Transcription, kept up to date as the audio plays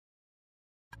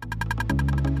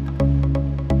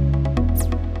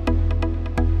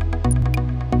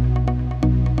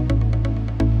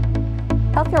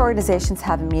organizations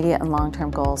have immediate and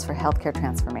long-term goals for healthcare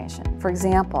transformation. For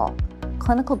example,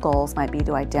 clinical goals might be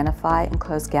to identify and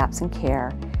close gaps in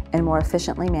care and more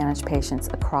efficiently manage patients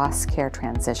across care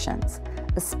transitions,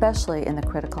 especially in the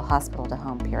critical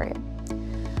hospital-to-home period.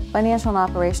 Financial and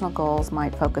operational goals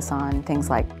might focus on things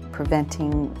like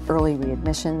preventing early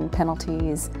readmission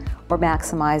penalties or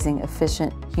maximizing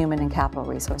efficient human and capital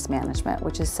resource management,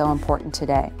 which is so important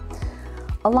today.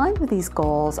 Aligned with these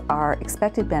goals are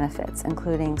expected benefits,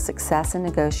 including success in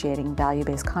negotiating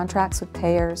value-based contracts with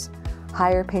payers,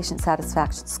 higher patient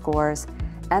satisfaction scores,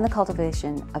 and the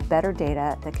cultivation of better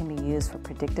data that can be used for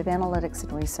predictive analytics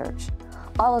and research.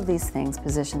 All of these things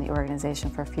position the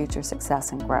organization for future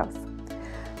success and growth.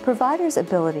 Providers'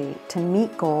 ability to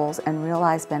meet goals and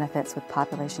realize benefits with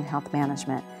population health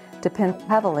management depend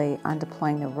heavily on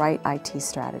deploying the right IT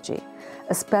strategy,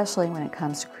 especially when it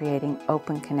comes to creating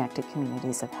open, connected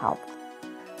communities of health.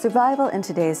 Survival in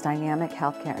today's dynamic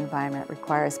healthcare environment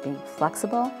requires being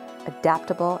flexible,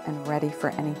 adaptable, and ready for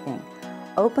anything.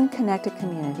 Open, connected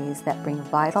communities that bring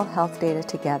vital health data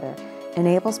together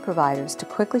enables providers to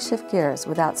quickly shift gears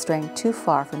without straying too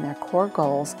far from their core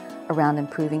goals around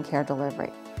improving care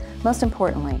delivery. Most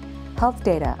importantly, health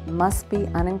data must be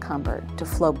unencumbered to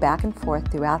flow back and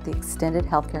forth throughout the extended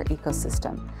healthcare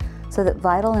ecosystem so that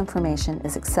vital information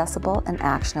is accessible and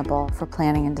actionable for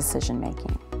planning and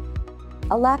decision-making.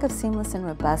 A lack of seamless and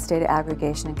robust data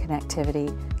aggregation and connectivity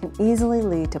can easily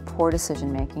lead to poor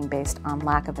decision-making based on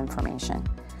lack of information.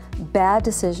 Bad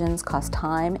decisions cost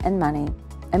time and money,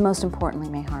 and most importantly,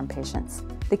 may harm patients.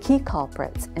 The key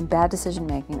culprits in bad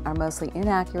decision-making are mostly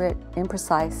inaccurate,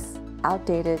 imprecise,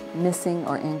 outdated, missing,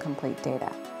 or incomplete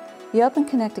data. The open,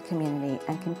 connected community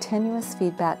and continuous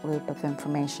feedback loop of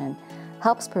information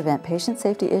helps prevent patient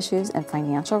safety issues and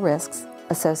financial risks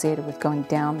associated with going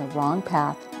down the wrong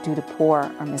path due to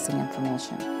poor or missing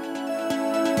information.